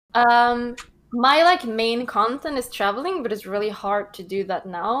My like main content is traveling, but it's really hard to do that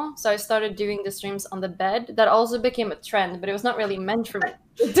now. So I started doing the streams on the bed. That also became a trend, but it was not really meant for me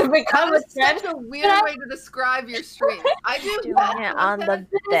to become That a is trend. such a weird way to describe your stream. I do Doing that it on the content.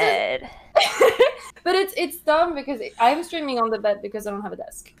 bed. But it's dumb because I'm streaming on the bed because I don't have a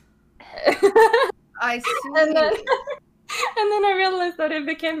desk. I see. And then, and then I realized that it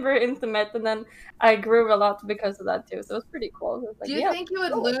became very intimate, and then I grew a lot because of that too. So it was pretty cool. It was like, Do you yeah, think you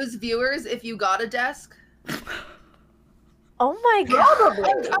would lose viewers if you got a desk? Oh my god.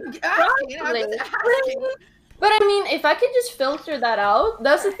 I'm just asking. But I mean, if I can just filter that out,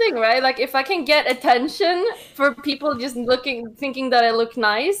 that's the thing, right? Like, if I can get attention for people just thinking that I look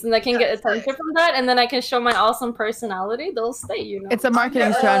nice, and I can get attention from that, and then I can show my awesome personality, they'll stay, you know? It's a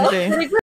marketing strategy.